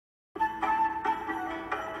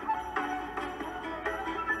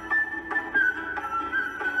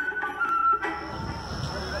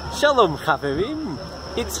Shalom Chaverim,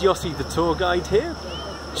 it's Yossi the tour guide here.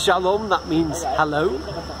 Shalom, that means hello,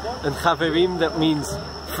 and Chaverim, that means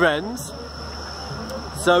friends.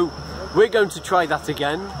 So we're going to try that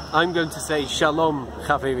again. I'm going to say Shalom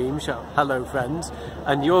Chaverim, hello friends,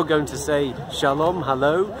 and you're going to say Shalom,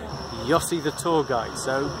 hello, Yossi the tour guide.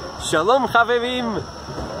 So Shalom Chaverim.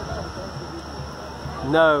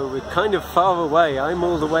 No, we're kind of far away. I'm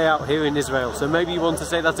all the way out here in Israel, so maybe you want to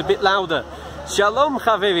say that a bit louder. Shalom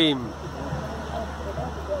Chaverim.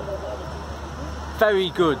 Very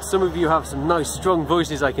good. Some of you have some nice strong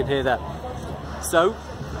voices, I can hear that. So,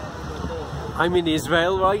 I'm in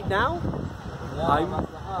Israel right now.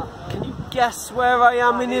 Can you guess where I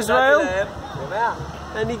am in Israel?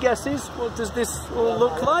 Any guesses? What does this all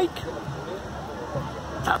look like?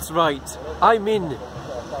 That's right. I'm in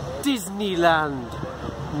Disneyland.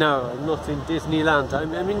 No, I'm not in Disneyland.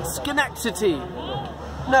 I'm in Schenectady.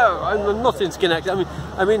 No, I'm not in Schenectady.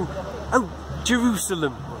 I'm in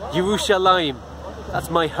Jerusalem. Yerushalayim. That's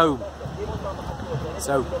my home.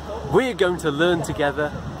 So we're going to learn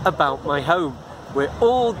together about my home. We're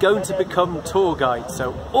all going to become tour guides.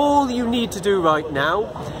 So all you need to do right now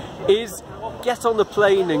is get on the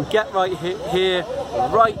plane and get right here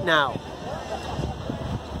right now.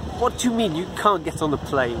 What do you mean you can't get on the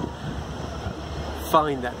plane?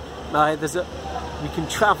 Fine then. We can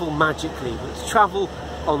travel magically. Let's travel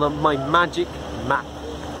on my magic map.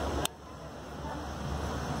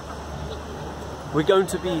 We're going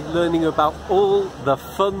to be learning about all the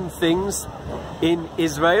fun things in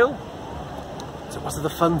Israel. So what are the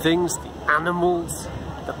fun things? The animals,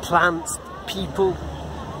 the plants, the people,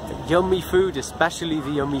 the yummy food, especially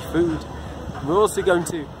the yummy food. We're also going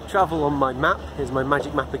to travel on my map. Here's my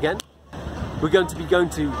magic map again. We're going to be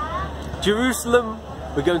going to Jerusalem.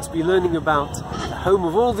 We're going to be learning about the home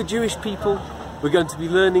of all the Jewish people. We're going to be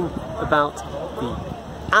learning about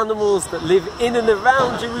the animals that live in and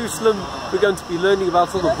around Jerusalem. We're going to be learning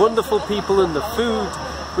about all the wonderful people and the food.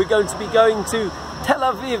 We're going to be going to Tel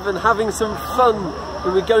Aviv and having some fun.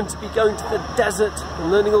 And we're going to be going to the desert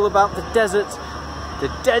and learning all about the desert,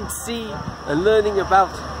 the Dead Sea, and learning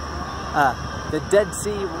about the Dead Sea,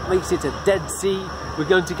 what makes it a Dead Sea. We're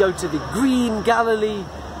going to go to the Green Galilee.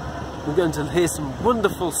 We're going to hear some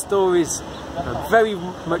wonderful stories. I'm very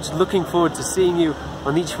much looking forward to seeing you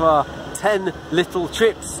on each of our 10 little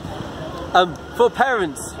trips. For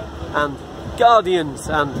parents and guardians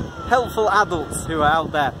and helpful adults who are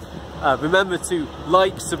out there, remember to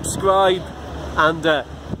like, subscribe and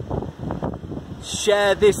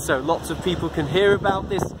share this so lots of people can hear about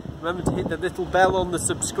this. Remember to hit the little bell on the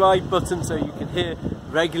subscribe button so you can hear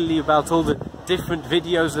regularly about all the different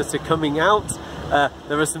videos that are coming out.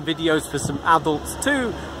 There are some videos for some adults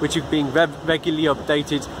too, which are being regularly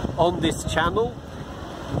updated on this channel.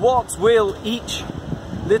 What will each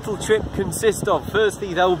little trip consist of?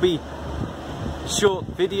 Firstly, there will be a short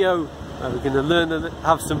video. We're going to learn and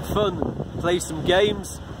have some fun, play some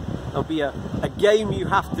games. There'll be a game you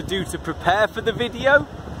have to do to prepare for the video.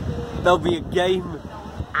 There'll be a game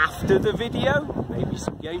after the video, maybe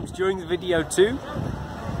some games during the video too.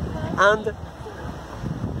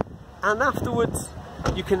 And afterwards,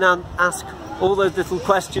 you can ask all those little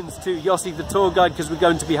questions to Yossi the tour guide, because we're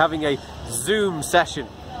going to be having a Zoom session.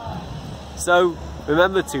 So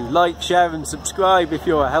remember to like, share and subscribe if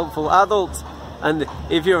you're a helpful adult, and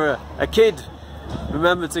if you're a kid,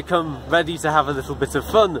 remember to come ready to have a little bit of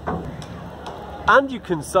fun. And you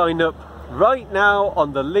can sign up right now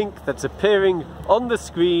on the link that's appearing on the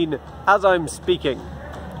screen as I'm speaking.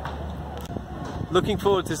 Looking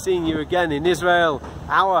forward to seeing you again in Israel,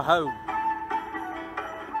 our home.